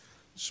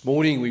This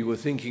morning we were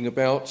thinking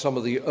about some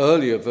of the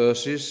earlier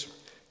verses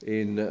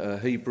in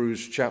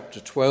Hebrews chapter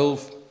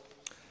 12,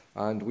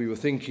 and we were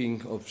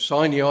thinking of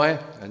Sinai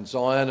and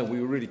Zion, and we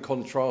were really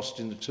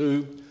contrasting the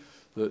two,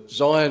 that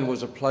Zion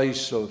was a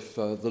place of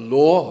the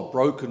law, a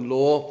broken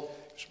law.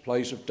 It was a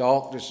place of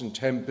darkness and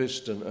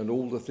tempest and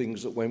all the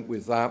things that went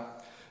with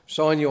that.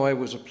 Sinai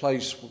was a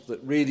place that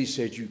really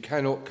said you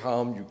cannot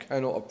come, you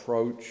cannot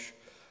approach.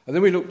 And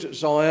then we looked at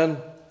Zion,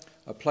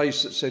 a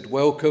place that said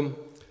welcome,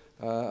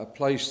 a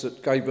place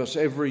that gave us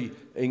every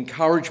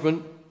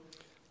encouragement,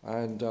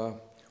 and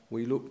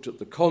we looked at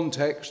the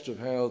context of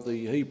how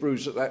the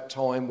Hebrews at that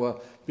time were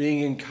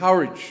being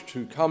encouraged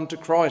to come to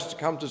Christ, to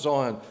come to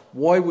Zion.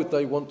 Why would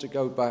they want to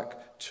go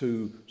back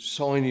to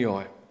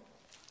Sinai?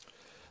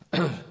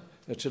 Now,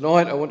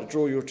 tonight I want to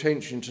draw your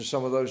attention to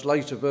some of those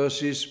later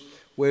verses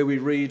where we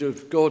read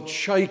of God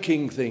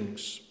shaking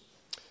things.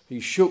 He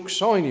shook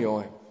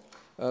Sinai,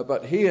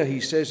 but here he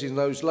says in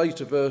those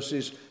later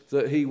verses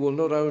that he will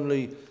not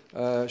only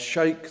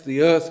shake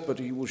the earth, but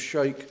he will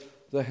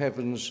shake the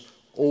heavens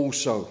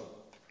also.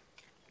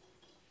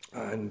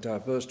 And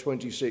verse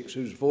 26,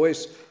 whose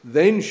voice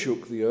then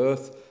shook the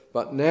earth,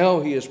 but now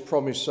he has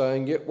promised,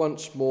 saying, yet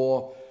once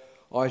more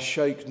I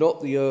shake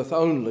not the earth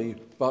only,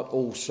 but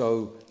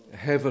also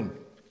heaven.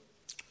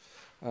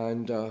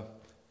 And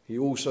he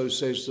also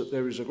says that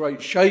there is a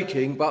great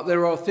shaking, but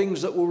there are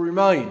things that will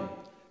remain.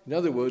 In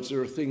other words,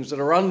 there are things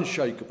that are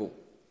unshakable.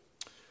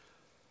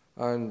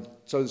 And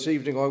so this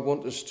evening I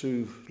want us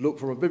to look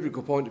from a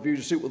biblical point of view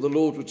to see what the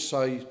Lord would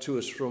say to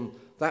us from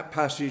that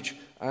passage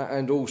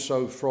and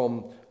also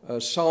from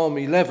Psalm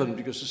 11,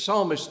 because the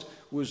psalmist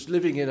was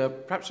living in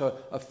perhaps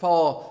a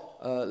far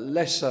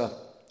lesser,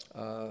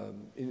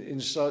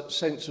 in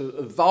sense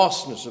of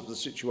vastness of the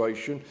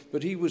situation,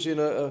 but he was in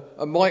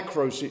a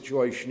micro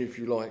situation, if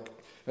you like.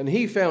 And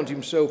he found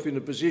himself in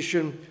a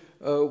position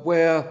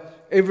where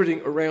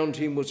everything around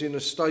him was in a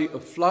state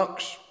of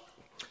flux,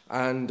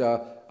 and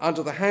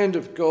under the hand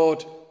of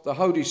God, the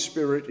Holy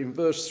Spirit, in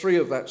verse 3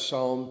 of that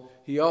psalm,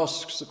 he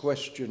asks the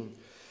question,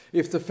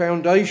 if the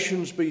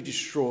foundations be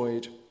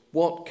destroyed,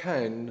 what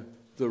can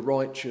the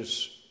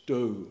righteous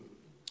do?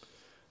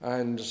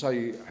 And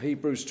say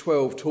Hebrews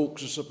 12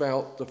 talks us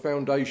about the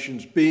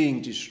foundations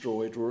being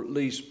destroyed, or at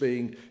least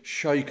being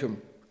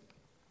shaken.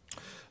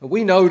 And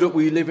we know that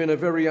we live in a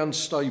very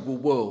unstable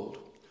world,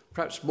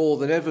 perhaps more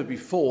than ever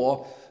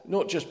before,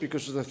 not just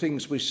because of the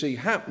things we see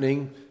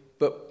happening,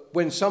 but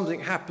when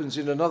something happens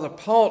in another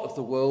part of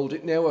the world,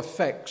 it now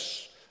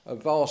affects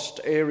vast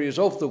areas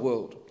of the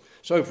world.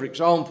 So, for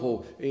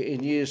example,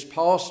 in years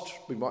past,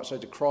 we might say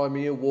the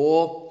Crimea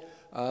War,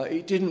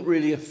 it didn't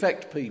really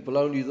affect people,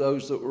 only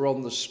those that were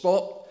on the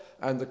spot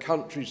and the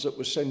countries that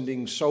were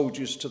sending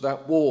soldiers to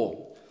that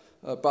war.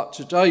 But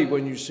today,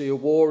 when you see a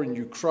war in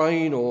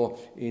Ukraine or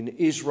in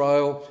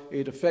Israel,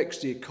 it affects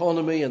the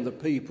economy and the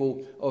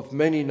people of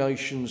many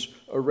nations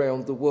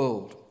around the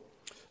world.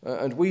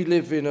 And we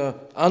live in an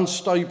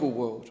unstable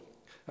world,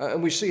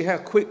 and we see how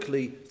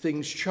quickly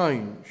things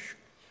change.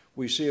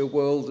 We see a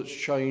world that's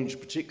changed,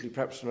 particularly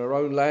perhaps in our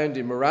own land,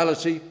 in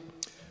morality.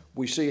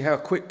 We see how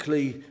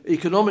quickly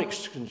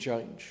economics can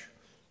change.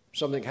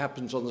 Something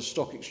happens on the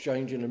stock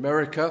exchange in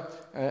America,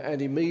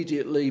 and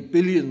immediately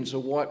billions are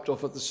wiped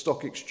off of the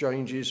stock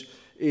exchanges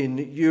in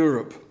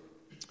Europe.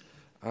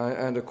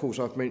 And of course,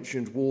 I've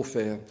mentioned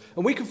warfare.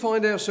 And we can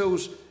find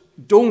ourselves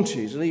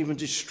daunted and even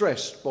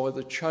distressed by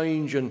the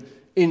change and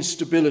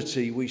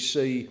instability we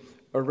see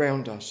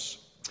around us.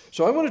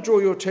 So I want to draw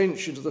your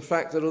attention to the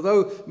fact that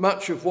although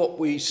much of what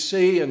we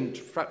see, and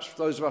perhaps for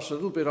those of us a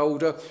little bit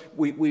older,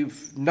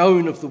 we've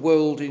known of the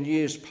world in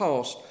years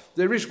past,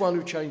 there is one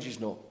who changes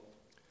not.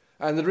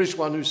 And there is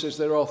one who says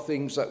there are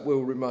things that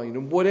will remain.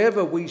 And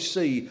whatever we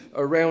see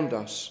around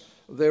us,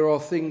 there are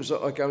things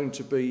that are going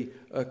to be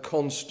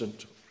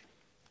constant.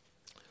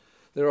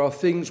 There are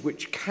things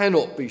which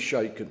cannot be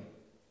shaken.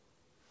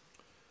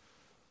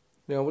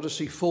 Now, I want to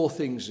see four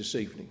things this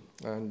evening,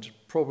 and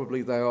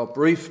probably they are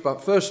brief,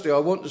 but firstly, I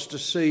want us to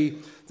see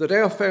that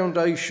our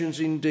foundations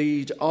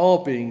indeed are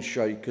being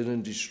shaken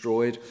and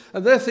destroyed,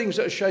 and they're things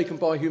that are shaken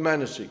by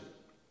humanity.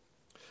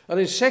 And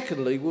then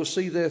secondly, we'll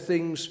see they're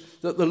things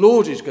that the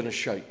Lord is going to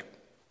shake.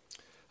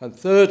 And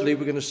thirdly,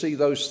 we're going to see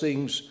those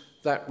things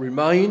that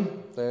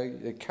remain,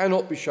 they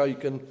cannot be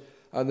shaken.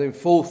 And then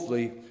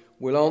fourthly,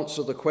 we'll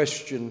answer the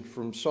question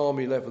from Psalm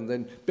 11,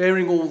 then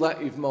bearing all that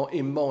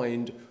in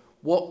mind,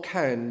 what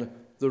can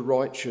the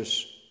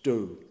righteous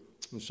do?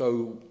 And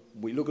so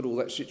we look at all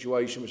that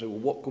situation, we say, well,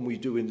 what can we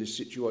do in this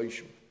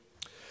situation?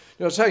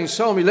 Now, I say in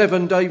Psalm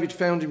 11, David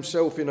found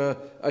himself in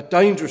a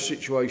dangerous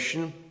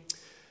situation.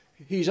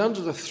 He's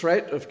under the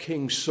threat of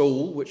King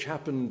Saul, which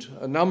happened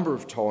a number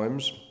of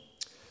times.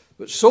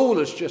 But Saul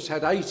has just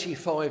had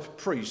 85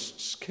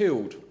 priests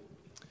killed.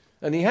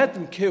 And he had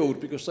them killed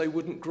because they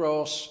wouldn't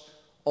grass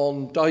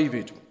on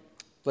David.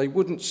 They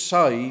wouldn't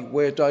say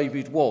where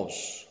David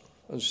was.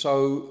 And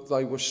so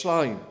they were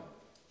slain.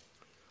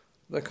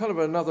 They're kind of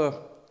another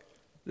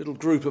little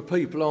group of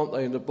people, aren't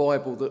they, in the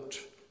Bible, that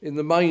in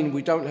the main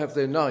we don't have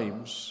their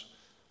names,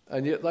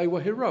 And yet they were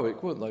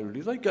heroic, weren't they,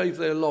 really? They gave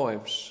their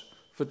lives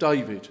for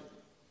David.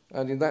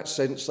 And in that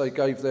sense, they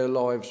gave their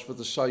lives for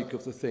the sake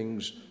of the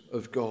things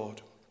of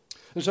God.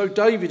 And so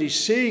David is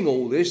seeing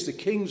all this. The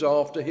king's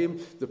after him.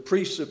 The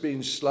priests have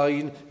been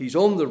slain. He's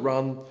on the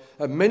run.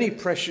 And many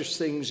precious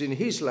things in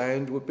his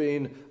land were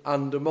being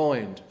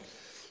undermined.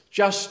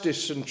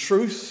 Justice and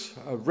truth,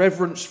 a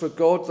reverence for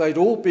God, they'd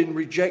all been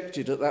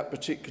rejected at that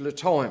particular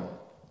time.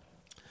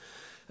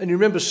 And you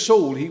remember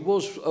Saul, he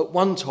was at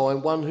one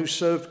time one who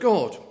served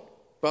God,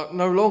 but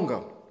no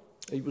longer.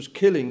 He was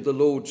killing the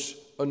Lord's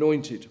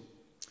anointed.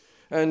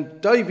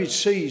 And David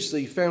sees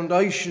the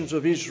foundations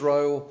of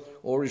Israel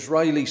or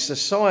Israeli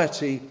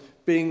society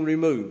being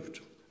removed.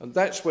 And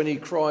that's when he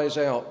cries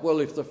out, well,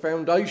 if the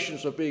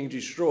foundations are being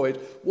destroyed,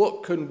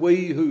 what can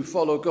we who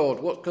follow God,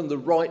 what can the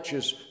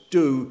righteous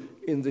do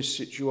in this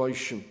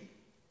situation?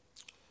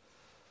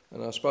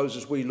 And I suppose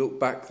as we look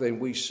back then,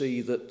 we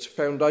see that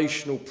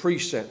foundational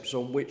precepts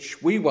on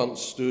which we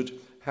once stood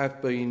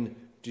have been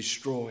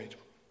destroyed.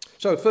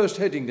 So first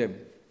heading then,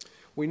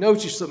 we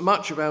notice that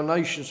much of our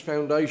nation's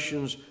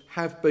foundations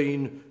have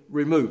been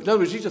removed. In other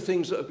words, these are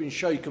things that have been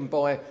shaken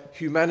by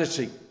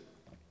humanity.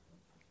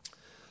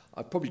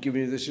 I've probably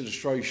given you this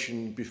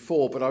illustration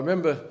before, but I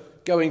remember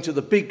going to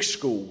the big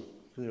school,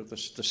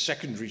 the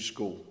secondary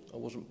school. I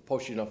wasn't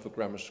posh enough for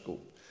grammar school.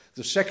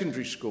 The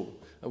secondary school,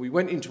 and we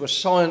went into a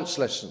science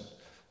lesson.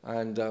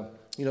 And,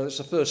 that's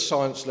the first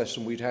science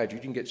lesson we'd had. You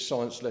didn't get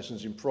science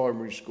lessons in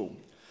primary school.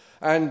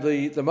 And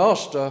the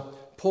master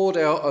poured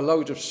out a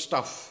load of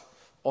stuff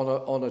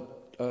on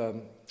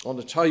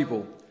a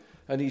table,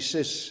 and he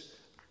says,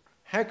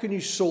 how can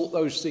you sort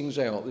those things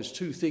out? There's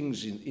two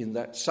things in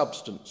that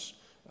substance.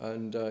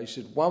 And he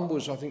said one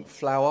was, I think,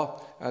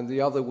 flour, and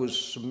the other was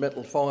some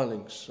metal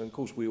filings. And, of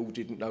course, we all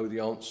didn't know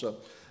the answer.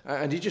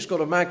 And he just got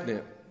a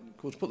magnet. Of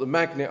course, put the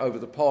magnet over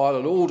the pile,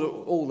 and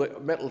all the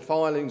metal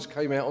filings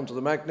came out onto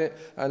the magnet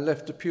and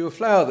left the pure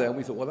flour there. And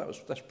we thought, well,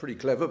 that's pretty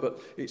clever,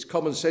 but it's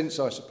common sense,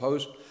 I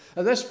suppose.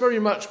 And that's very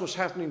much what's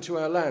happening to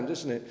our land,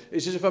 isn't it?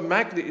 It's as if a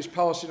magnet is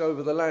passing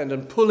over the land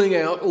and pulling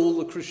out all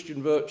the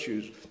Christian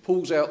virtues,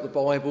 pulls out the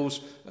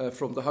Bibles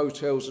from the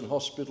hotels and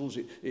hospitals,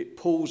 it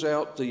pulls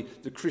out the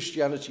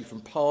Christianity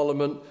from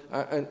Parliament,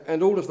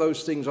 and all of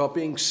those things are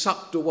being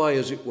sucked away,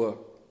 as it were.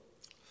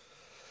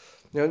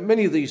 Now,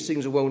 many of these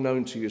things are well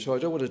known to you, so I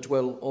don't want to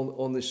dwell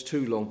on this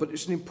too long, but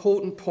it's an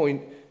important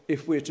point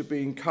if we're to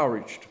be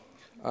encouraged.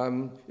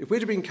 If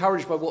we're to be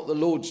encouraged by what the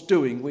Lord's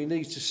doing, we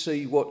need to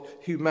see what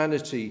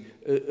humanity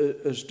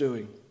is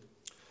doing.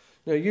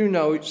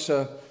 Now, it's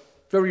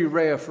very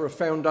rare for a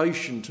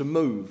foundation to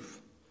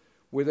move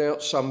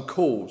without some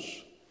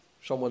cause.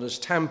 Someone has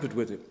tampered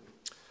with it.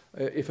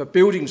 If a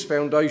building's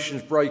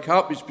foundations break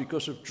up, it's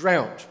because of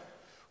drought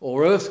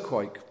or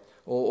earthquake,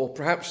 or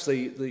perhaps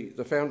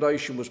the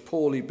foundation was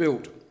poorly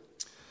built.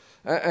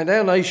 And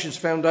our nation's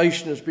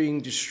foundation is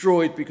being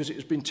destroyed because it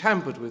has been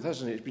tampered with,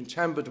 hasn't it? It's been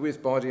tampered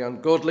with by the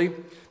ungodly,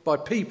 by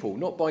people,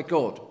 not by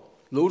God.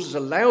 The Lord has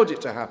allowed it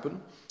to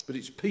happen, but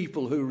it's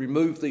people who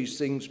remove these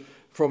things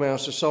from our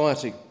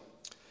society.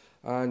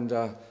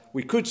 And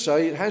we could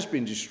say it has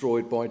been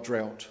destroyed by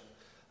drought,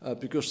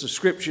 because the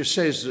Scripture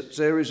says that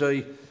there is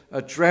a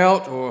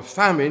drought or a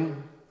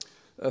famine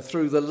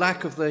through the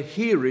lack of the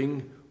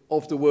hearing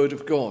of the Word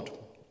of God.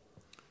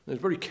 There's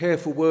very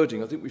careful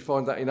wording. I think we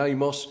find that in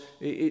Amos.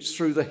 It's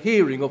through the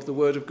hearing of the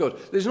Word of God.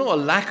 There's not a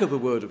lack of the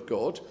Word of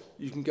God.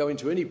 You can go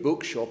into any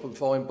bookshop and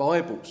find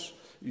Bibles.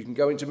 You can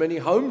go into many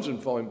homes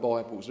and find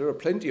Bibles. There are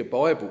plenty of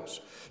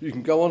Bibles. You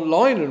can go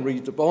online and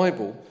read the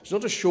Bible. It's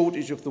not a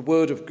shortage of the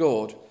Word of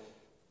God,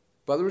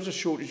 but there is a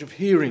shortage of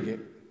hearing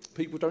it.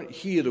 People don't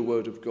hear the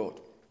Word of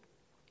God.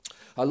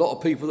 A lot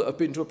of people that have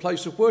been to a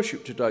place of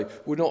worship today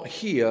will not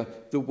hear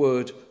the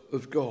Word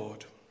of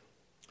God.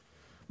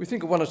 We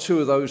think of one or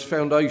two of those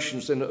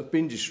foundations then that have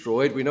been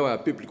destroyed. We know our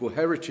biblical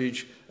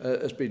heritage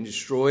has been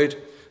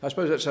destroyed. I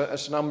suppose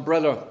that's an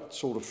umbrella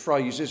sort of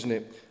phrase, isn't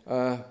it,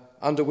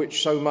 under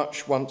which so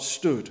much once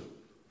stood.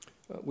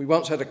 We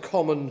once had a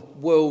common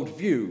world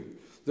view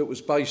that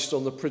was based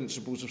on the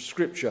principles of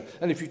Scripture.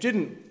 And if you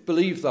didn't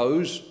believe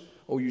those,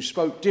 or you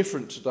spoke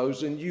different to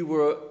those, then you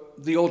were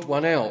the odd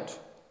one out.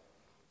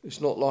 It's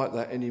not like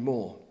that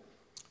anymore.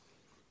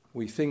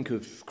 We think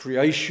of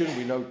creation.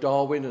 We know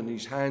Darwin and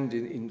his hand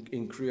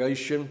in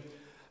creation.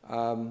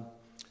 In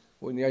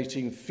the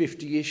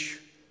 1850-ish,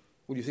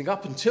 well, you think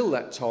up until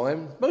that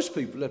time, most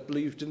people had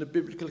believed in the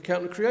biblical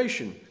account of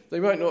creation. They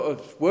might not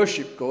have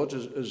worshipped God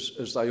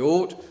as they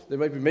ought. There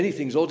may be many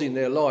things odd in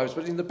their lives,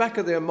 but in the back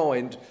of their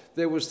mind,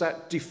 there was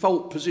that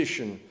default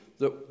position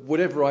that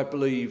whatever I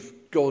believe,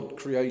 God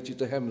created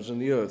the heavens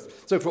and the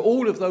earth. So for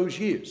all of those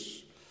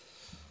years,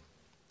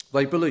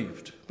 they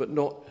believed, but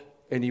not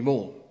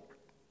anymore.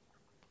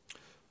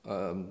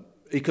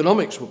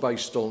 Economics were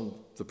based on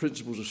the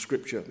principles of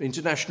Scripture.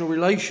 International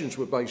relations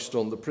were based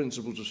on the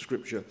principles of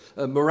Scripture.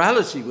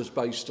 Morality was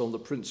based on the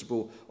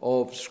principle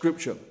of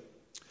Scripture.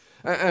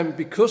 And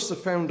because the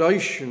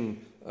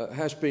foundation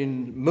has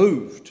been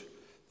moved,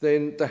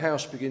 then the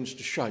house begins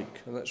to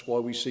shake. And that's why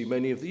we see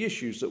many of the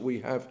issues that we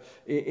have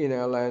in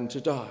our land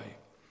today.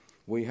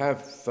 We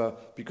have,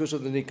 because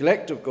of the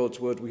neglect of God's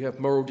word, we have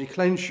moral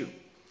declension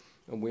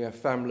and we have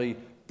family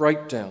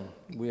breakdown.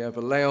 We have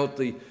allowed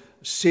the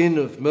sin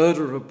of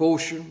murder, of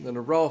abortion, and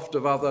a raft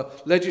of other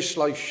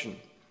legislation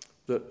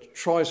that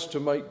tries to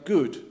make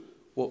good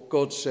what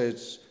God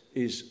says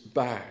is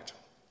bad.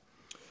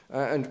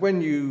 And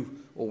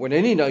when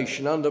any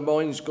nation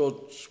undermines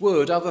God's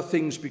word, other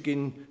things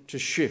begin to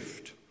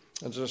shift.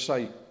 And as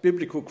I say,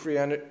 biblical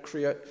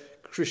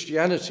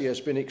Christianity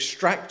has been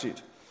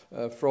extracted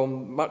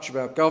from much of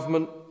our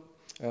government,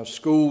 our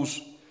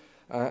schools,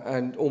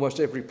 and almost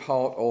every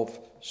part of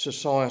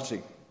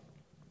society.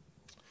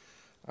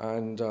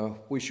 And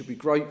we should be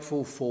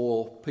grateful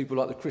for people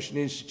like the Christian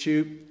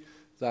Institute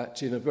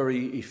that in a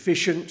very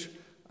efficient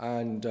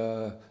and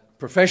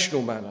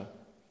professional manner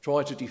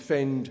try to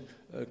defend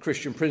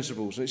Christian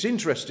principles. And it's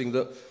interesting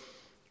that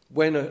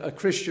when a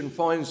Christian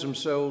finds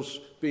themselves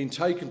being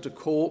taken to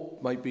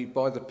court, maybe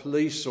by the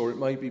police or it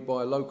may be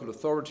by a local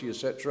authority,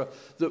 etc.,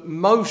 that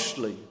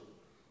mostly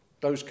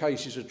those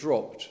cases are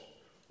dropped,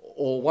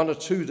 or one or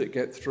two that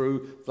get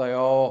through, they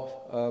are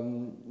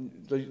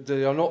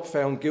not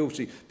found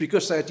guilty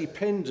because they are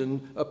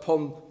dependent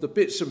upon the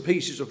bits and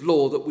pieces of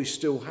law that we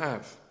still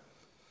have.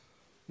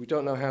 We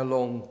don't know how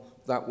long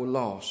that will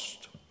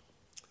last.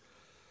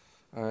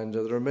 And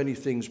there are many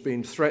things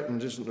being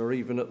threatened, isn't there,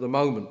 even at the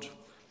moment.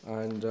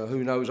 And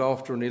who knows,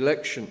 after an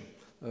election,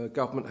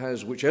 government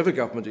has, whichever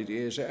government it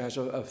is, it has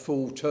a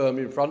full term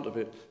in front of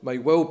it, may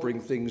well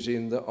bring things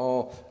in that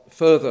are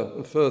further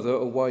and further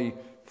away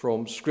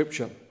from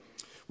Scripture.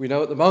 We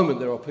know at the moment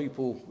there are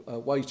people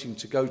waiting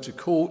to go to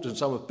court, and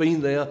some have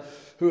been there,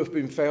 who have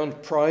been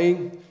found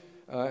praying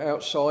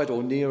outside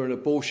or near an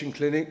abortion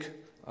clinic.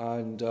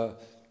 And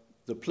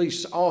the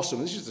police ask them,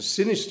 this is the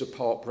sinister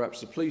part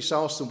perhaps, the police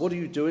ask them, what are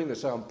you doing? They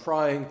say, I'm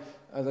praying.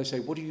 And they say,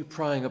 what are you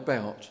praying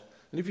about?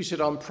 And if you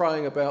said, I'm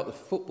praying about the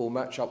football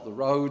match up the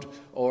road,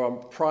 or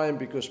I'm praying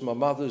because my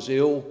mother's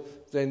ill,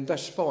 then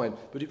that's fine.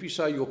 But if you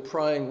say you're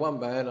praying, one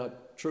man,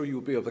 true, you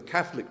would be of the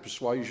Catholic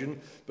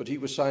persuasion, but he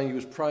was saying he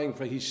was praying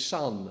for his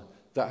son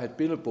that had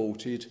been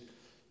aborted,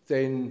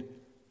 then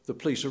the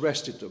police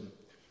arrested them.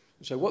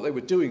 And so what they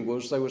were doing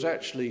was they was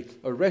actually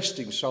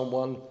arresting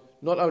someone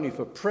not only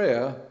for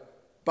prayer,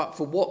 but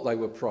for what they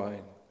were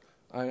praying.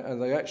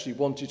 And they actually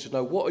wanted to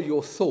know, what are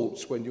your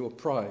thoughts when you're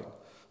praying?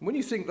 And when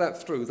you think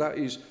that through, that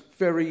is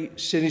very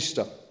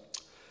sinister.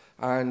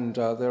 And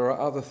there are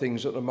other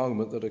things at the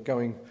moment that are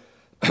going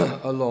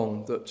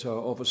along that are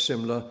of a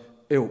similar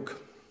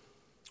ilk.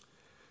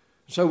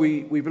 So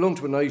we belong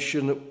to a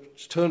nation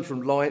that's turned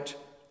from light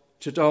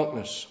to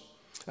darkness.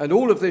 And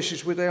all of this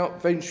is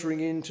without venturing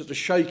into the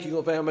shaking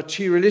of our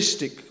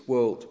materialistic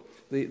world,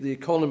 the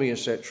economy,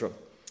 etc.,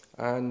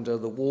 and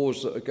the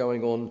wars that are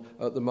going on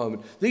at the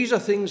moment. These are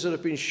things that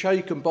have been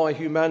shaken by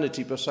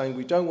humanity by saying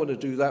we don't want to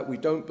do that, we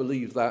don't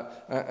believe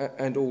that,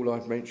 and all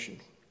I've mentioned.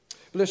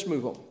 But let's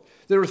move on.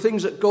 There are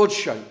things that God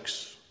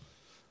shakes.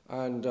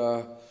 And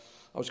I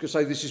was going to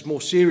say this is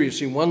more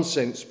serious in one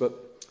sense,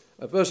 but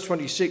verse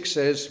 26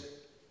 says,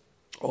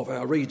 of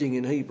our reading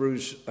in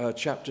Hebrews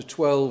chapter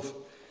 12,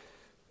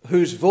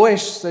 whose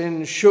voice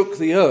then shook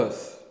the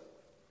earth,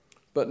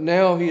 but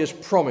now he has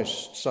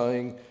promised,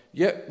 saying,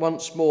 yet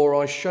once more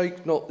I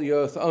shake not the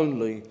earth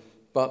only,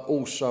 but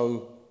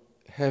also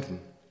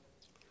heaven.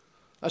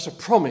 That's a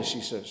promise,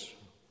 he says.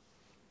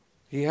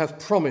 He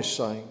hath promised,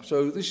 saying.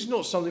 So this is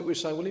not something we're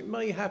saying, well, it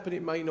may happen,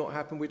 it may not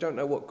happen, we don't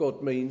know what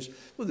God means.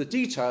 Well, the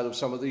detail of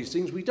some of these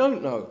things we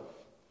don't know.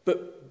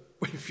 But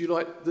if you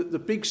like, the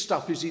big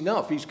stuff is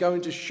enough. He's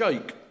going to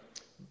shake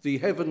the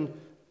heaven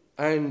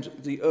and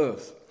the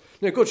earth.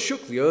 Now, God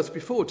shook the earth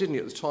before, didn't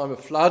he, at the time of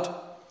flood?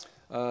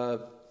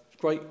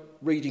 Great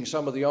reading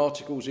some of the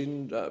articles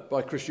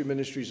by Christian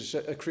ministries,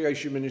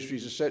 creation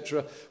ministries,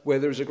 etc., where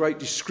there is a great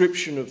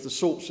description of the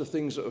sorts of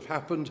things that have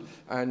happened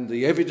and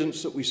the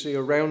evidence that we see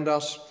around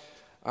us.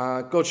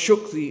 God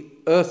shook the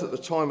earth at the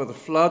time of the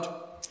flood.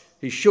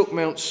 He shook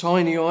Mount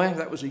Sinai.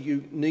 That was a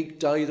unique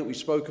day that we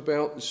spoke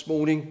about this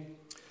morning.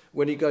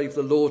 When he gave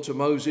the law to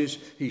Moses,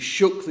 he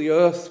shook the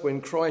earth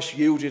when Christ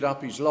yielded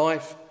up his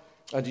life,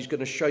 and he's going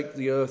to shake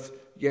the earth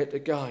yet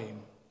again.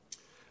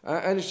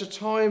 And it's a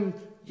time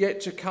yet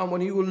to come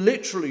when he will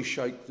literally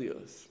shake the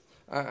earth,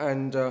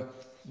 and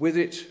with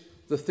it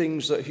the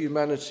things that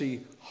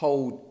humanity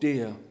hold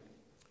dear.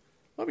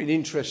 Might be an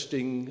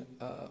interesting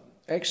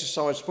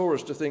exercise for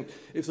us to think,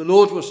 if the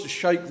Lord was to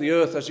shake the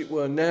earth as it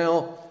were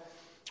now,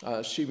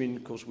 assuming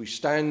of course we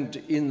stand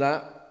in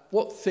that,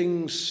 what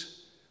things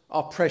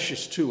are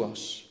precious to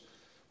us?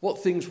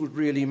 What things would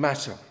really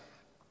matter?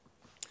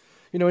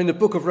 You know, in the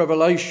book of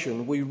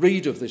Revelation, we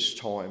read of this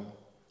time,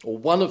 or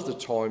one of the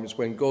times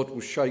when God will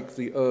shake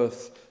the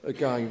earth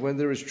again, when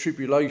there is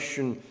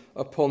tribulation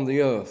upon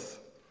the earth.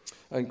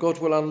 And God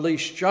will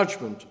unleash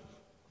judgment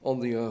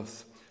on the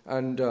earth.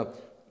 And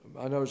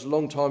I know it's a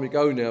long time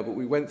ago now, but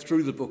we went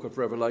through the book of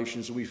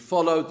Revelations and we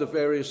followed the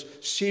various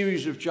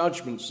series of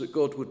judgments that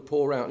God would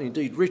pour out. And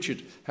indeed,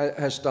 Richard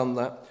has done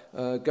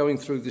that, going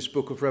through this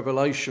book of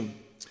Revelation.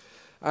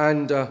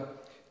 And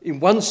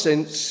in one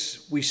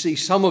sense, we see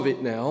some of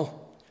it now.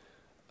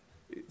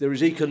 There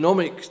is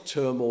economic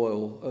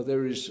turmoil,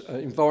 there is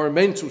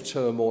environmental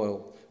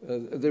turmoil,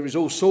 there is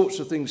all sorts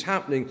of things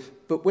happening.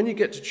 But when you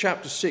get to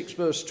chapter 6,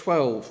 verse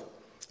 12,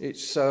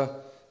 it's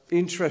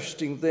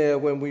interesting there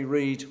when we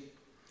read,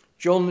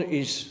 John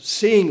is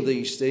seeing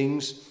these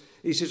things.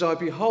 He says, I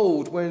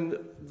behold, when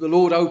the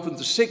Lord opened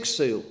the sixth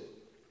seal,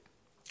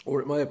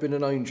 or it may have been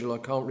an angel, I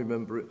can't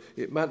remember it.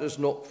 It matters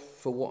not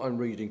for what I'm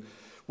reading.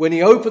 When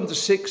he opened the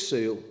sixth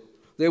seal,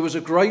 there was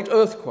a great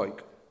earthquake.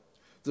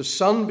 The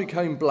sun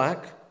became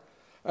black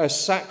as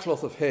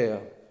sackcloth of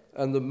hair,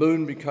 and the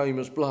moon became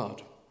as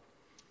blood.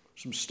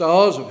 Some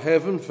stars of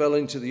heaven fell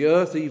into the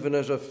earth, even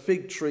as a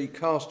fig tree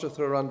casteth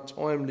her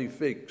untimely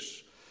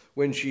figs,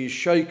 when she is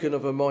shaken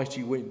of a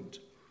mighty wind.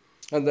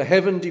 And the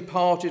heaven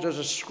departed as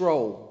a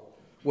scroll,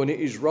 when it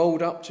is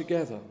rolled up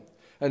together.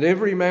 And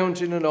every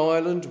mountain and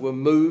island were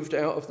moved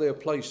out of their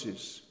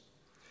places.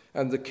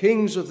 And the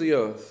kings of the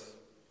earth,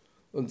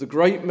 and the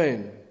great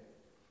men,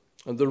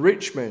 and the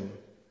rich men,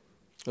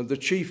 and the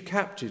chief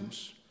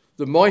captains,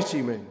 the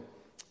mighty men,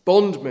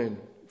 bondmen,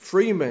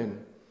 free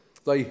men,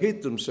 they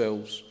hid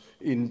themselves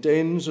in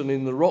dens and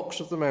in the rocks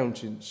of the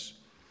mountains,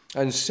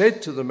 and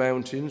said to the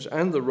mountains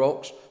and the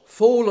rocks,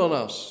 fall on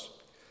us,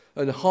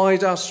 and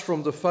hide us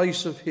from the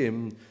face of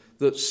him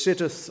that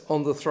sitteth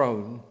on the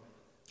throne,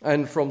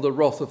 and from the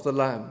wrath of the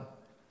Lamb.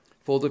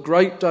 For the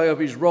great day of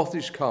his wrath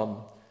is come,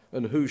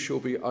 and who shall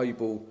be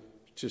able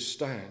to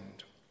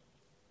stand?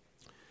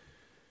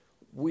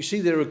 We see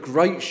there a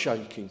great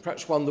shaking,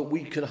 perhaps one that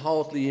we can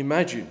hardly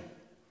imagine.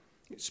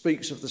 It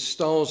speaks of the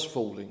stars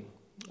falling,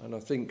 and I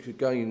think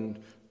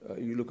again,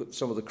 you look at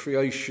some of the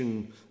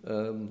creation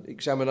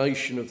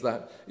examination of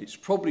that, it's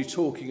probably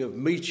talking of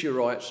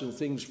meteorites and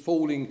things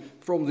falling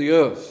from the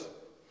earth.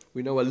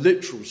 We know a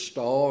literal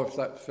star, if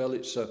that fell,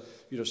 it's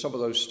some of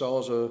those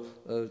stars are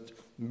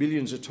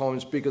millions of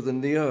times bigger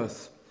than the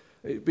earth.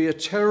 It'd be a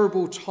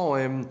terrible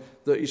time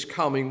that is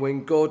coming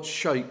when God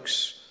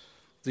shakes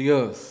the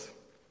earth.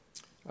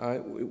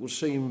 It will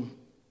seem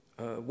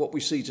what we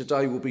see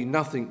today will be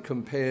nothing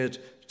compared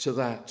to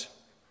that.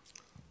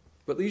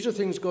 But these are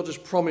things God has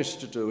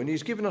promised to do, and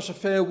he's given us a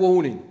fair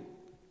warning.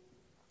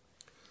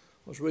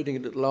 I was reading a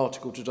little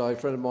article today. A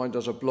friend of mine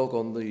does a blog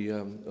on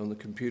the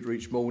computer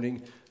each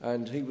morning,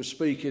 and he was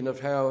speaking of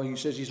how he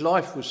says his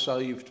life was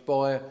saved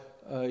by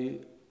a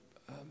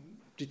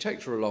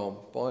detector alarm,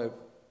 by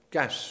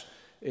gas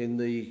in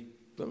the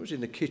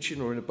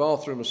kitchen or in a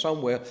bathroom or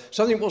somewhere.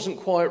 Something wasn't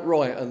quite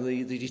right, and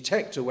the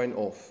detector went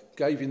off,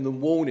 gave him the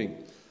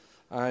warning.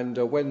 And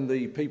when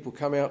the people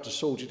come out to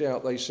sort it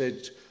out, they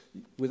said,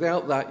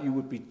 without that, you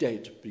would be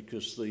dead,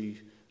 because the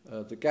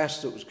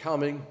gas that was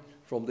coming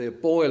from their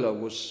boiler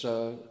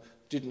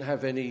didn't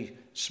have any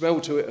smell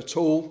to it at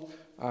all,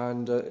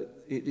 and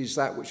it is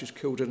that which has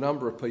killed a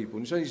number of people.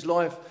 And so his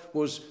life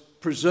was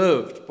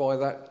preserved by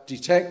that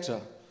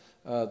detector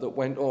that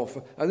went off.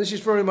 And this is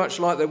very much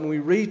like that when we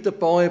read the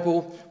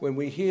Bible, when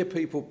we hear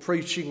people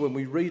preaching, when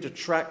we read a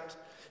tract.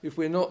 If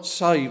we're not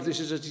saved, this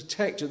is a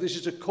detector, this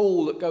is a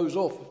call that goes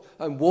off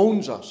and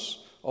warns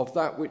us of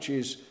that which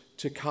is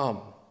to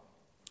come.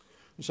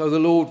 And so the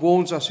Lord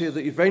warns us here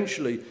that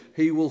eventually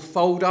he will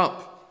fold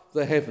up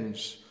the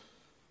heavens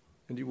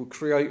and he will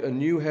create a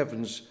new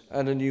heavens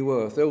and a new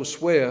earth.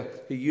 Elsewhere,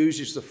 he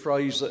uses the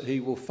phrase that he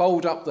will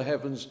fold up the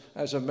heavens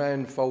as a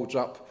man folds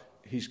up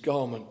his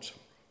garment.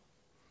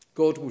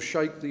 God will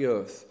shake the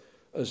earth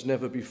as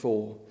never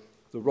before.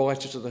 The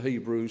writer to the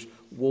Hebrews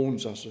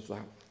warns us of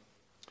that.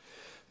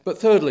 But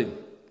thirdly,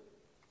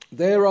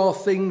 there are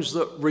things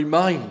that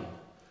remain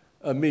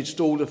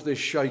amidst all of this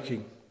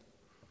shaking.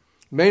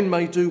 Men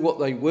may do what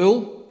they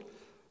will,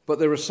 but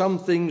there are some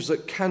things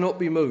that cannot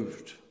be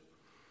moved.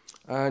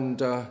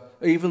 And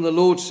even the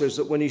Lord says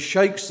that when he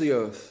shakes the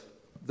earth,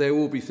 there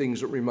will be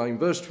things that remain.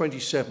 Verse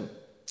 27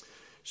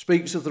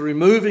 speaks of the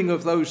removing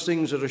of those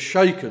things that are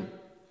shaken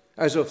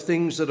as of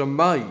things that are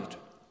made,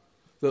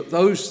 that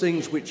those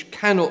things which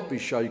cannot be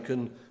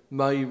shaken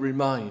may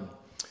remain.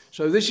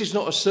 So this is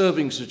not a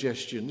serving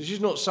suggestion. This is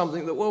not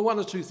something that, one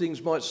or two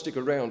things might stick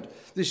around.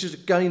 This is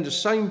again the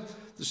same.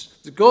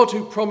 The God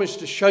who promised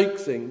to shake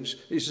things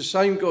is the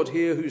same God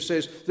here who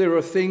says there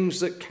are things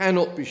that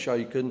cannot be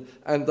shaken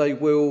and they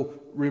will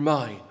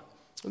remain.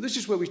 And this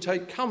is where we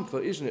take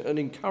comfort, isn't it? An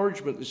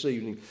encouragement this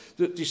evening,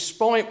 that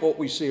despite what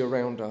we see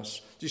around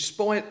us,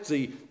 despite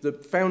the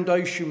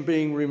foundation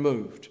being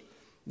removed,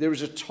 there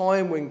is a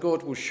time when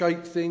God will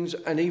shake things,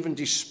 and even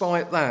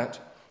despite that,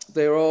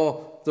 there are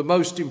the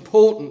most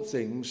important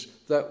things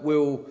that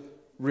will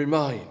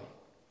remain.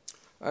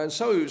 And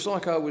so it's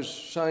like I was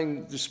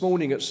saying this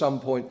morning at some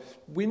point,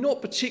 we're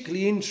not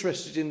particularly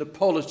interested in the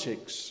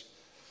politics.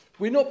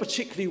 We're not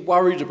particularly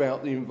worried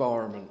about the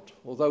environment,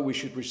 although we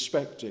should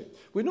respect it.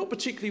 We're not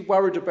particularly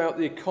worried about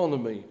the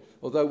economy,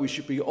 although we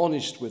should be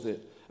honest with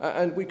it.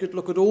 And we could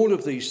look at all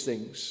of these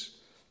things,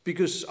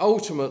 because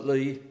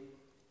ultimately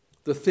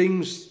the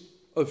things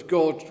of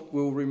God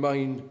will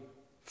remain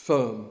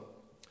firm.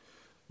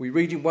 We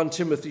read in 1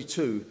 Timothy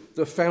 2,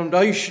 the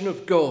foundation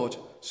of God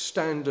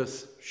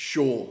standeth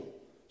sure.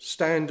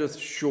 Standeth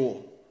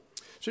sure.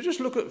 So just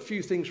look at a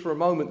few things for a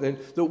moment then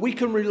that we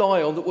can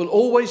rely on, that will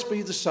always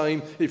be the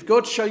same. If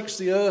God shakes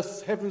the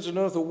earth, heavens and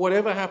earth, or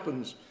whatever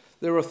happens,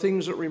 there are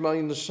things that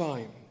remain the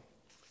same.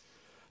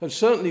 And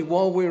certainly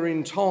while we're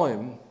in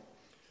time,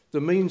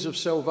 the means of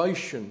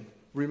salvation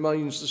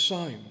remains the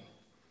same.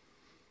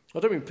 I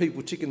don't mean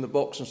people ticking the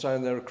box and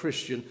saying they're a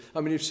Christian.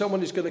 I mean, if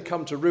someone is going to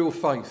come to real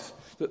faith,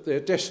 that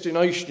their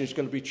destination is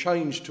going to be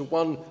changed to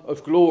one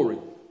of glory,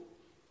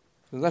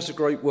 then that's a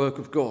great work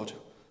of God.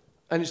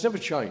 And it's never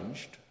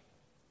changed.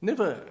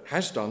 Never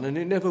has done, and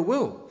it never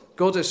will.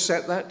 God has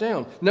set that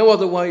down. No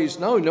other way is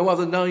known. No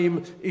other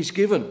name is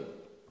given.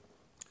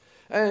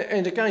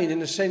 And again,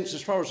 in a sense,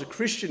 as far as a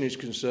Christian is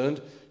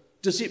concerned,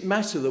 does it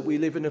matter that we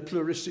live in a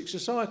pluralistic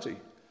society?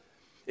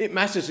 It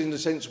matters in the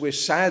sense we're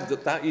sad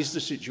that that is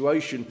the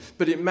situation,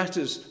 but it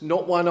matters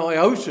not one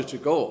iota to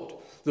God.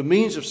 The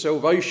means of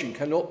salvation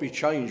cannot be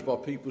changed by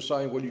people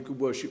saying, well, you could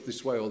worship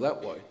this way or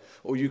that way,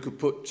 or you could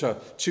put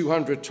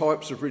 200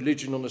 types of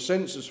religion on a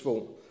census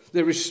form.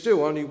 There is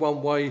still only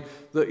one way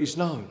that is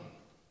known.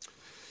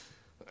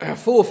 Our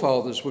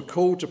forefathers were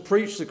called to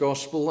preach the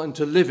gospel and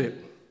to live it,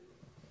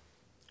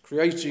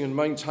 creating and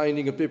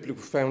maintaining a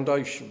biblical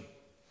foundation.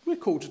 We're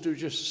called to do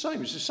just the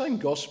same. It's the same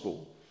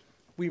gospel.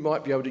 We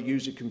might be able to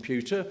use a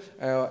computer.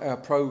 Our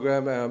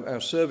programme, our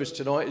service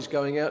tonight is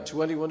going out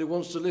to anyone who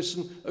wants to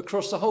listen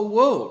across the whole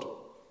world.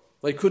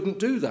 They couldn't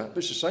do that, but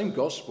it's the same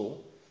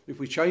gospel. If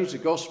we change the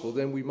gospel,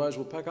 then we might as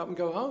well pack up and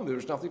go home. There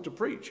is nothing to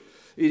preach.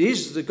 It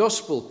is the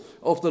gospel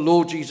of the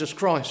Lord Jesus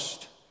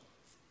Christ.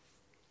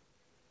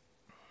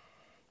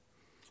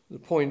 The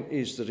point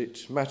is that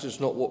it matters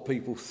not what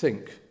people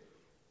think.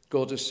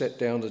 God has set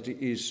down that it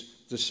is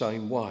the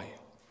same way.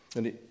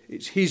 And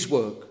it's his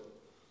work.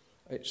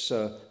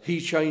 He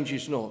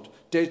changes not.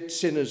 Dead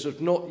sinners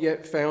have not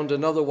yet found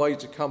another way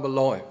to come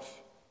alive.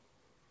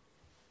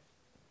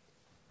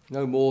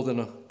 No more than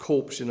a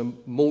corpse in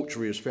a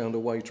mortuary has found a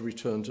way to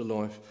return to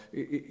life.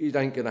 It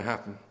ain't going to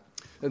happen.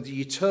 And the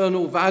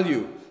eternal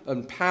value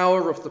and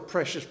power of the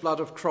precious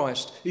blood of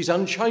Christ is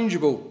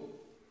unchangeable.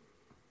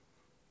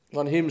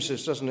 One hymn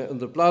says, doesn't it? And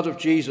the blood of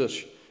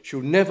Jesus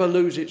shall never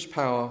lose its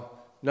power.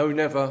 No,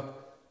 never.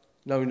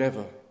 No,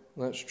 never.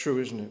 That's true,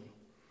 isn't it?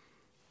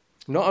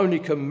 Not only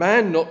can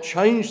man not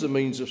change the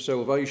means of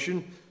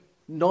salvation,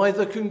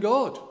 neither can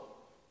God.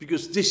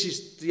 Because this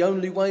is the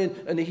only way,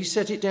 and he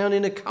set it down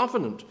in a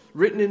covenant,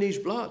 written in his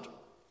blood.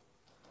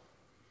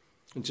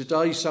 And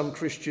today some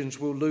Christians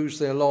will lose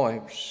their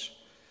lives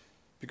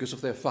because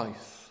of their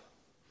faith.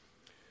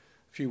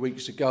 A few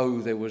weeks ago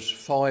there was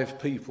 5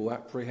 people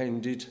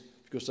apprehended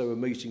because they were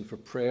meeting for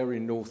prayer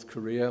in North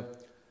Korea,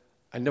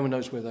 and no one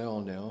knows where they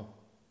are now.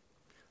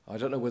 I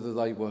don't know whether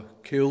they were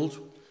killed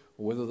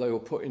or whether they were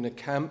put in a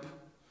camp.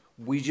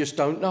 We just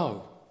don't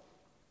know.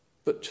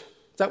 But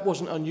that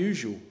wasn't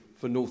unusual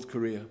for North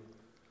Korea.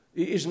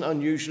 It isn't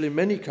unusual in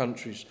many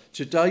countries.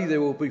 Today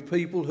there will be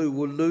people who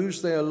will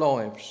lose their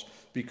lives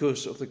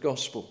because of the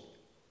gospel.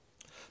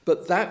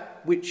 But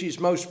that which is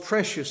most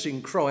precious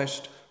in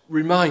Christ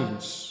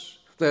remains.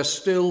 They're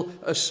still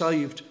a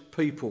saved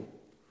people.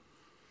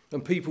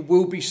 And people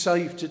will be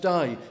saved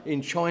today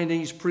in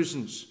Chinese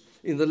prisons,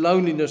 in the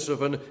loneliness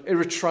of an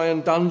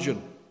Eritrean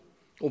dungeon,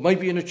 or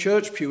maybe in a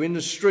church pew in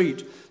the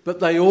street,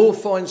 but they all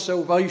find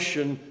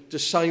salvation the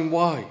same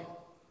way.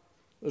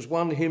 As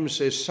one hymn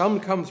says, some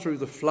come through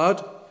the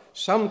flood,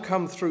 some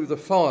come through the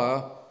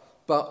fire,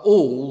 but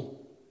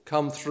all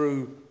come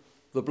through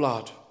the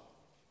blood.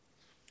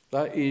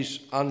 That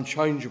is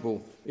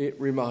unchangeable. It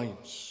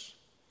remains.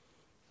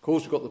 Of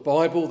course, we've got the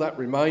Bible. That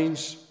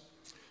remains.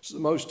 It's the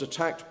most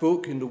attacked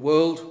book in the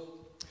world.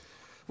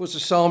 What does the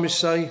psalmist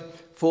say?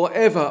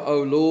 Forever,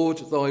 O Lord,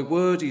 thy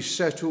word is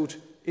settled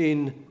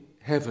in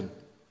heaven.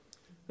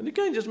 And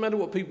again, it doesn't matter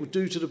what people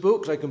do to the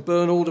book. They can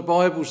burn all the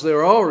Bibles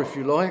there are, if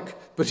you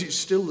like, but it's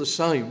still the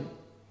same.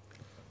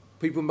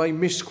 People may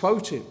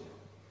misquote him.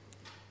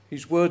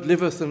 His word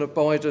liveth and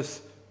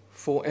abideth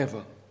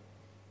forever.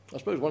 I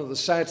suppose one of the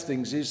sad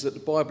things is that the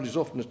Bible is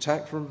often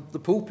attacked from the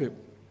pulpit.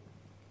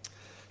 I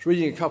was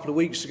reading a couple of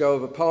weeks ago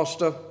of a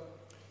pastor,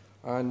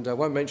 and I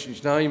won't mention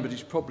his name, but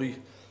he's probably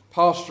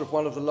pastor of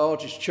one of the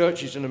largest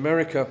churches in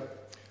America,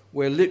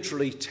 where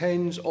literally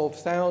tens of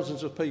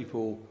thousands of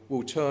people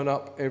will turn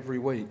up every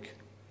week.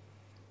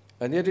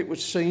 And yet it would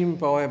seem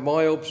by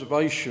my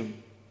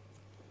observation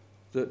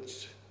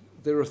that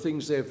there are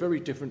things there very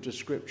different to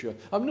Scripture.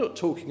 I'm not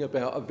talking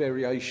about a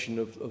variation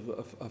of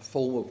a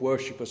form of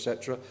worship,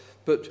 etc.,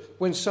 but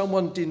when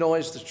someone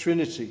denies the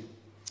Trinity,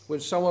 when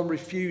someone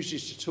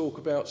refuses to talk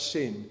about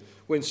sin,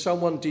 when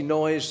someone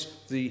denies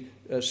the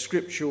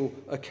scriptural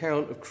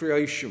account of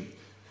creation,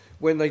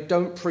 when they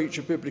don't preach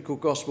a biblical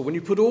gospel, when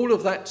you put all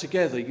of that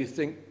together, you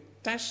think,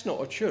 that's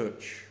not a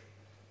church.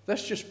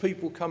 That's just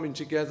people coming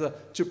together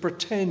to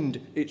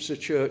pretend it's a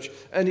church.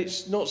 And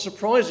it's not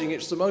surprising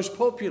it's the most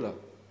popular.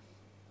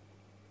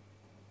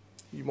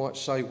 You might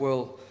say,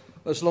 well,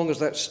 as long as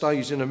that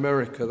stays in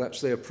America,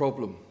 that's their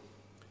problem.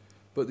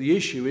 But the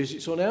issue is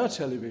it's on our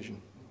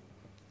television.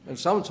 And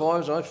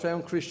sometimes I've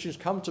found Christians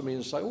come to me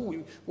and say, oh,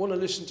 we want to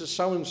listen to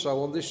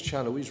so-and-so on this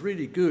channel. He's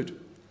really good.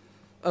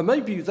 And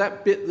maybe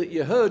that bit that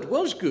you heard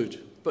was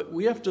good, but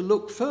we have to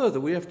look further.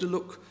 We have to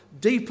look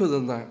deeper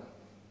than that.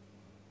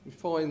 We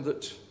find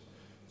that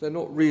they're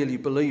not really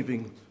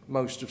believing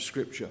most of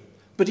Scripture.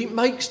 But it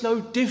makes no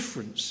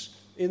difference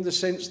in the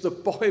sense the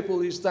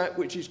Bible is that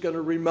which is going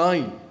to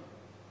remain.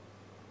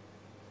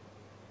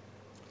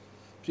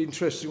 It's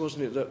interesting,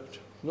 wasn't it, that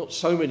not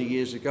so many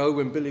years ago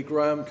when Billy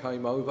Graham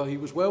came over, he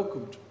was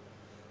welcomed.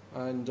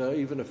 And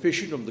even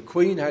Officialdom, the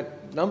Queen, had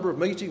a number of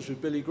meetings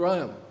with Billy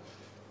Graham.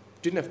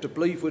 Didn't have to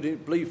believe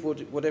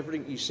what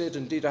everything he said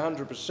and did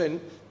 100%,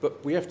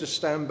 but we have to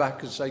stand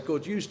back and say,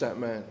 God used that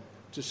man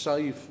to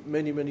save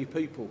many, many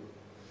people.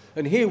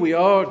 And here we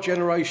are, a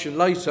generation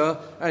later,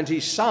 and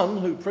his son,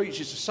 who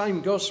preaches the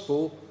same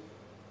gospel,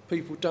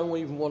 people don't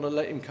even want to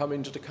let him come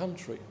into the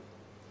country.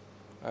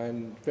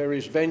 And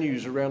various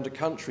venues around the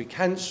country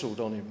cancelled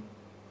on him.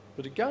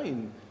 But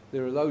again,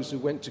 there are those who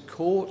went to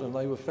court and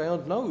they were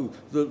found, no,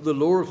 the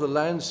law of the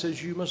land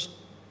says you must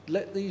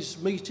let these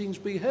meetings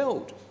be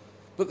held.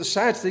 But the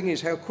sad thing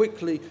is how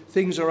quickly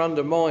things are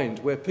undermined,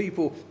 where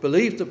people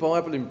believed the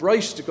Bible,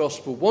 embraced the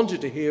gospel,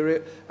 wanted to hear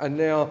it, and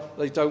now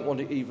they don't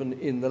want it even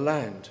in the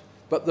land.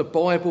 But the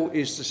Bible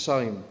is the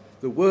same.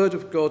 The word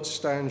of God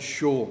stands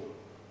sure.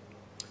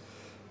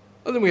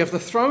 And then we have the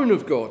throne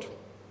of God.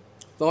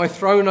 Thy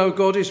throne, O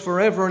God, is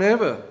forever and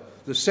ever.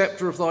 The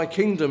sceptre of thy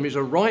kingdom is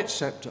a right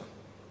sceptre.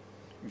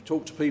 You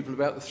talk to people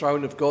about the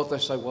throne of God, they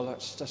say, well,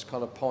 that's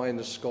kind of pie in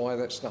the sky,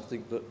 that's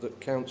nothing that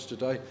counts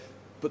today.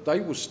 But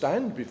they will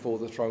stand before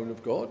the throne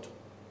of God.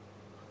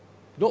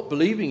 Not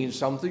believing in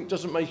something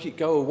doesn't make it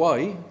go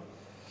away.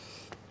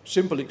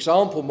 Simple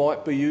example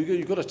might be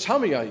you've got a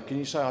tummy ache and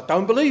you say, I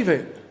don't believe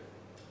it.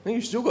 And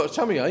you've still got a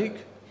tummy ache.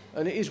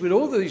 And it is with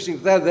all of these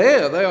things. They're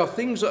there. They are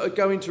things that are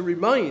going to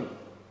remain.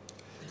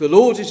 The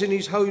Lord is in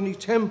his holy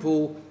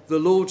temple. The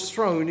Lord's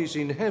throne is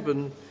in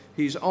heaven.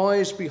 His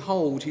eyes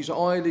behold, his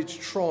eyelids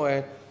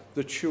try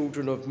the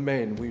children of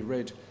men. We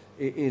read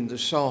in the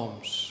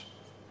Psalms.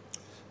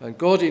 And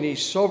God in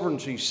his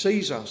sovereignty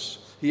sees us.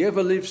 He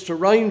ever lives to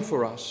reign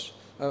for us.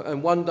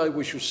 And one day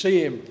we shall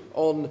see him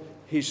on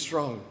his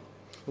throne.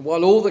 And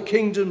while all the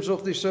kingdoms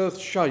of this earth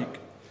shake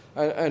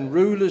and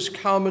rulers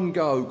come and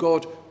go,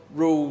 God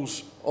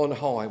rules on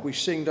high. We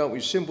sing, don't we?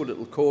 Simple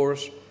little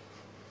chorus.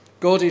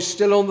 God is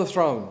still on the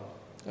throne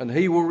and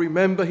he will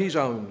remember his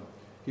own.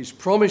 His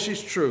promise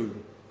is true.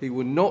 He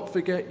will not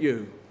forget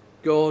you.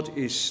 God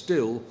is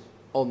still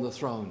on the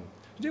throne.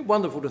 Isn't it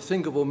wonderful to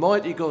think of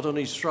Almighty God on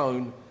his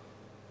throne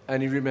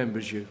and he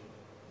remembers you?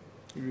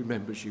 He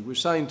remembers you. We're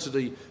saying to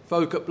the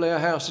folk at Blair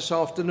House this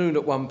afternoon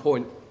at one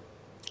point,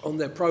 on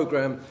their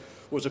programme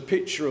was a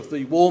picture of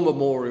the war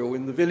memorial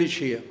in the village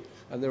here,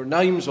 and there are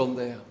names on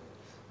there.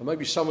 And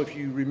maybe some of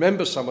you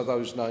remember some of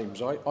those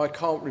names. I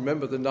can't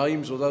remember the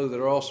names, although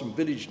there are some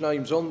village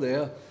names on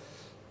there.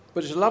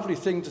 But it's a lovely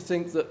thing to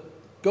think that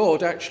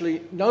God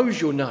actually knows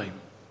your name,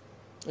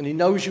 and he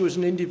knows you as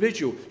an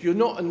individual. You're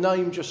not a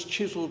name just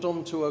chiselled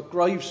onto a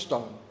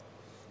gravestone.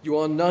 You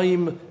are a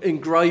name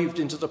engraved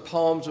into the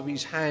palms of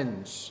his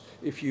hands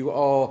if you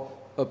are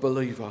a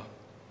believer.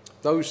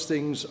 Those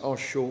things are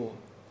sure.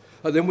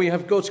 And then we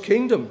have God's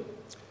kingdom.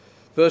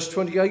 Verse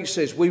 28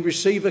 says, we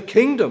receive a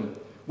kingdom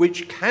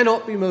which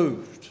cannot be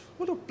moved.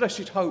 What a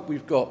blessed hope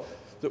we've got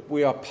that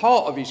we are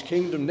part of his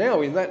kingdom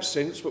now in that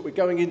sense, but we're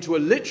going into a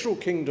literal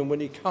kingdom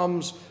when he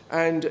comes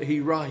and he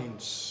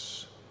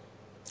reigns.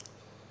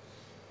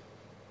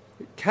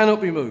 It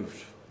cannot be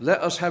moved.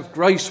 Let us have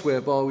grace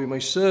whereby we may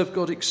serve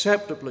God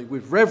acceptably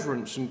with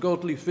reverence and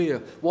godly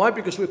fear. Why?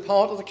 Because we're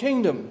part of the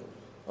kingdom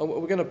and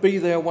we're going to be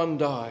there one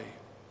day.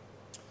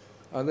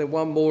 And then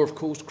one more, of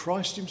course,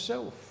 Christ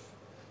himself.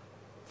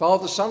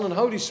 Father, Son and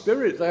Holy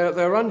Spirit,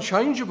 they're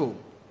unchangeable.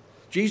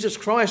 Jesus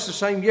Christ the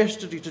same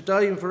yesterday,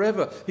 today and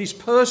forever. His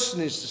person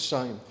is the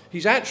same.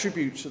 His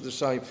attributes are the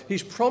same.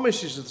 His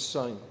promises are the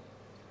same.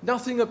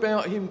 Nothing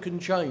about him can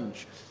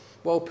change.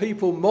 While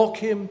people mock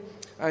him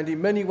and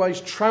in many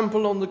ways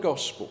trample on the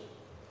gospel,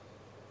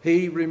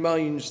 he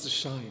remains the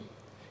same.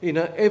 In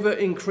an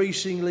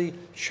ever-increasingly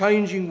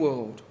changing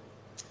world,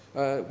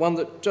 one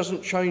that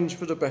doesn't change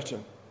for the better,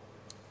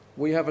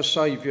 we have a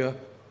Saviour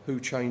who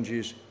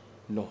changes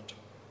not.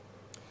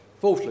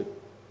 Fourthly,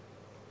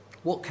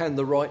 what can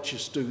the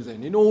righteous do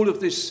then? In all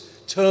of this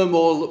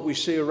turmoil that we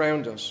see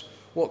around us,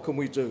 what can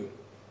we do?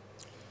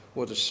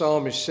 Well, the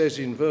psalmist says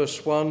in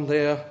verse 1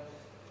 there,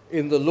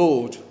 in the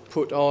Lord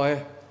put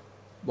I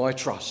my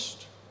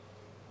trust.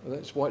 And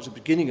that's why it's the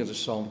beginning of the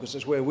psalm, because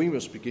that's where we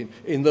must begin.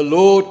 In the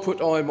Lord put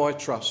I my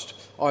trust.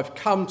 I've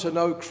come to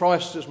know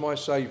Christ as my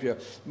Saviour.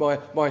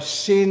 My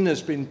sin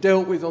has been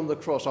dealt with on the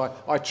cross.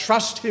 I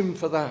trust him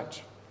for that.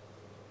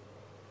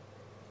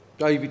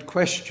 David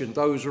questioned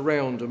those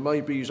around and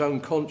maybe his own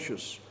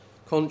conscience.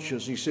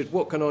 He said,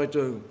 what can I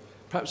do?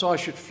 Perhaps I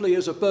should flee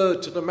as a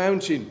bird to the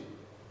mountain.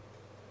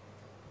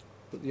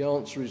 But the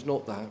answer is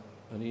not that,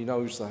 and he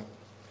knows that.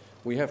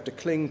 We have to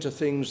cling to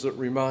things that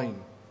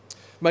remain.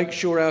 Make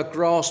sure our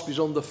grasp is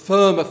on the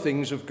firmer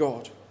things of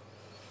God.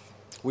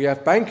 We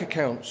have bank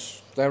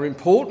accounts. They're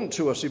important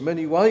to us in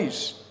many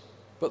ways,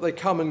 but they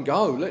come and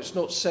go. Let's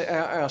not set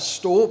out our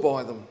store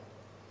by them.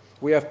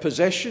 We have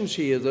possessions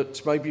here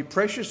that may be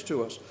precious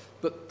to us,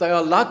 but they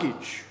are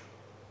luggage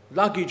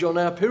on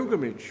our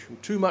pilgrimage.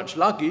 Too much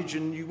luggage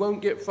and you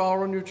won't get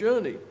far on your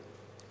journey.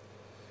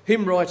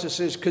 Hymn writer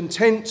says,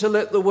 content to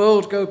let the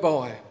world go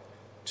by,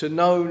 to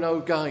know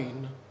no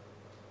gain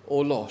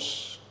or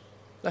loss.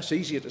 That's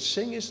easier to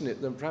sing, isn't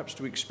it, than perhaps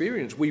to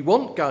experience. We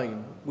want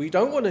gain. We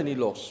don't want any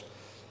loss.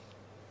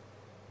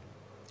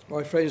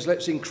 My friends,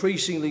 let's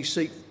increasingly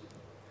seek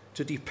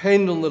to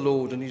depend on the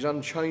Lord and his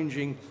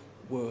unchanging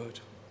word.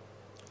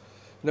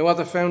 No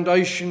other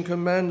foundation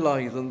can man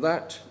lay than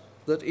that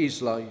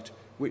is laid,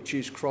 which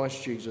is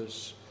Christ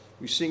Jesus.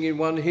 We sing in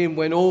one hymn,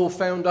 when all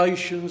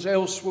foundations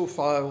else will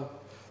fail,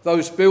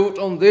 those built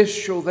on this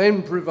shall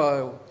then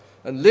prevail,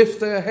 and lift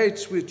their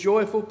heads with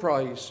joyful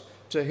praise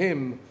to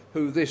him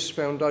who this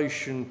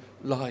foundation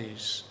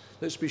lays.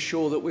 Let's be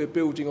sure that we're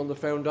building on the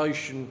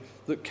foundation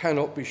that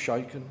cannot be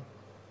shaken.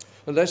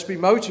 And let's be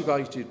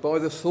motivated by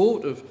the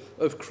thought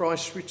of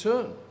Christ's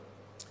return.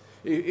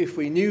 If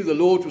we knew the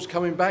Lord was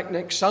coming back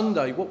next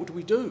Sunday, what would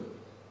we do?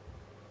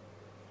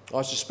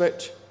 I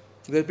suspect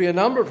there'd be a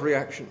number of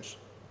reactions.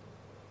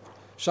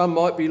 Some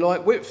might be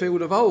like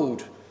Whitefield of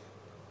old.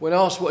 When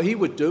asked what he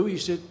would do, he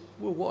said,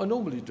 well, what I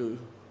normally do.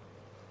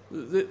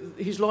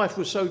 His life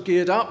was so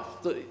geared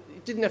up that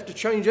it didn't have to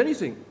change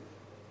anything.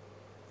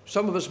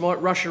 Some of us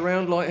might rush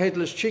around like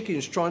headless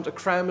chickens trying to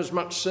cram as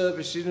much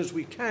service in as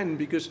we can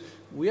because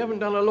we haven't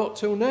done a lot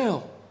till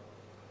now.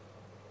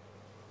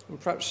 And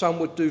perhaps some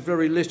would do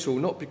very little,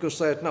 not because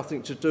they had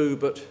nothing to do,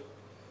 but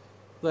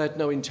they had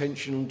no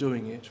intention of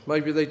doing it.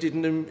 Maybe they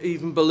didn't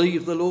even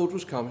believe the Lord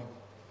was coming,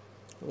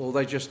 or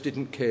they just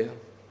didn't care.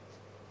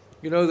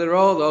 You know, there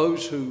are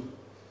those who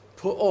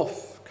put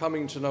off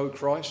coming to know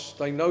Christ.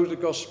 They know the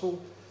gospel.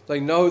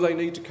 They know they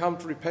need to come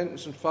to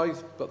repentance and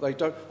faith, but they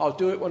don't. I'll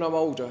do it when I'm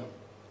older.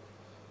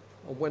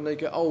 And when they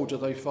get older,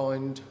 they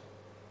find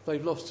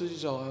they've lost the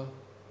desire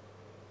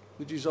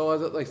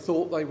that they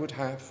thought they would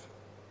have.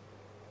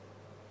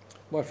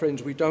 My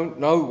friends, we don't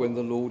know when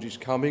the Lord is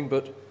coming,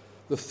 but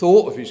the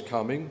thought of his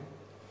coming,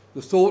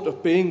 the thought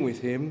of being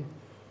with him,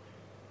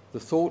 the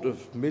thought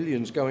of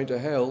millions going to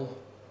hell,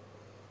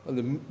 and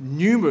the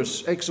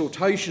numerous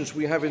exhortations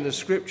we have in the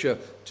Scripture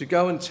to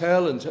go and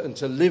tell and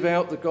to live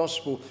out the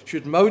gospel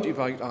should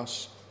motivate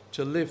us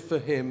to live for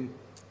him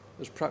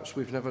as perhaps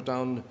we've never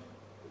done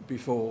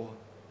before.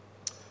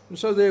 And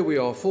so there we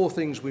are, 4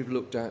 things we've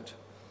looked at.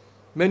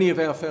 Many of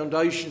our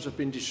foundations have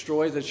been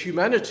destroyed as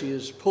humanity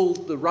has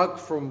pulled the rug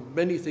from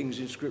many things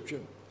in Scripture.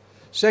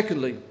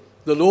 Secondly,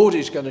 the Lord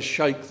is going to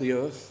shake the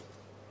earth.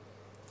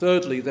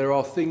 Thirdly, there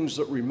are things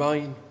that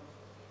remain.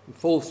 And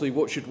fourthly,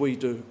 what should we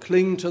do?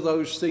 Cling to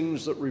those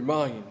things that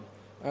remain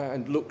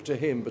and look to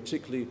him,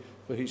 particularly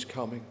for his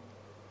coming.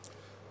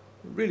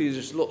 Really,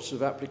 there's lots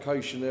of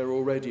application there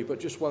already, but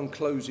just one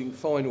closing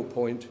final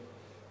point.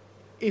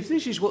 If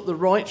this is what the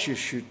righteous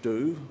should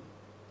do,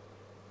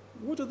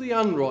 what are the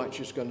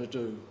unrighteous going to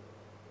do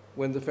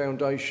when the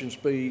foundations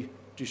be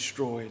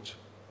destroyed?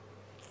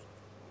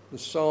 The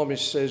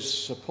psalmist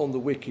says, upon the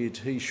wicked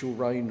he shall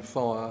rain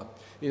fire.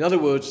 In other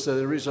words,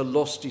 there is a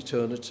lost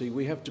eternity.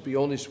 We have to be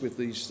honest with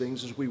these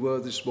things as we were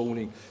this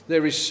morning.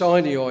 There is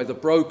Sinai, the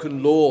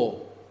broken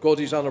law. God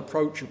is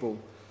unapproachable.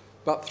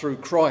 But through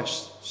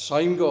Christ,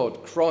 same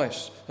God,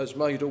 Christ has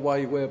made a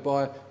way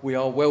whereby we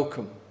are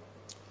welcome.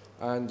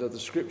 And the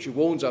Scripture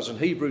warns us, and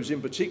Hebrews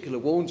in particular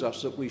warns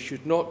us, that we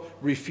should not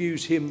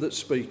refuse him that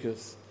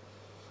speaketh.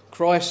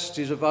 Christ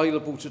is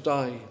available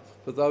today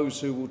for those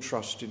who will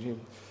trust in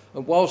him.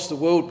 And whilst the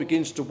world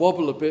begins to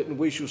wobble a bit and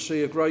we shall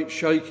see a great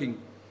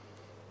shaking,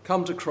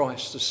 come to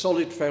Christ, a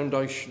solid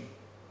foundation.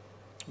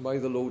 May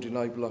the Lord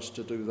enable us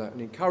to do that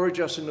and encourage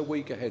us in the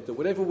week ahead that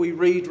whatever we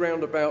read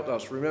round about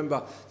us,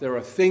 remember there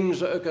are things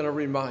that are going to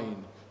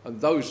remain,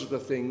 and those are the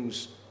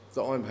things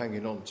that I'm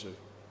hanging on to.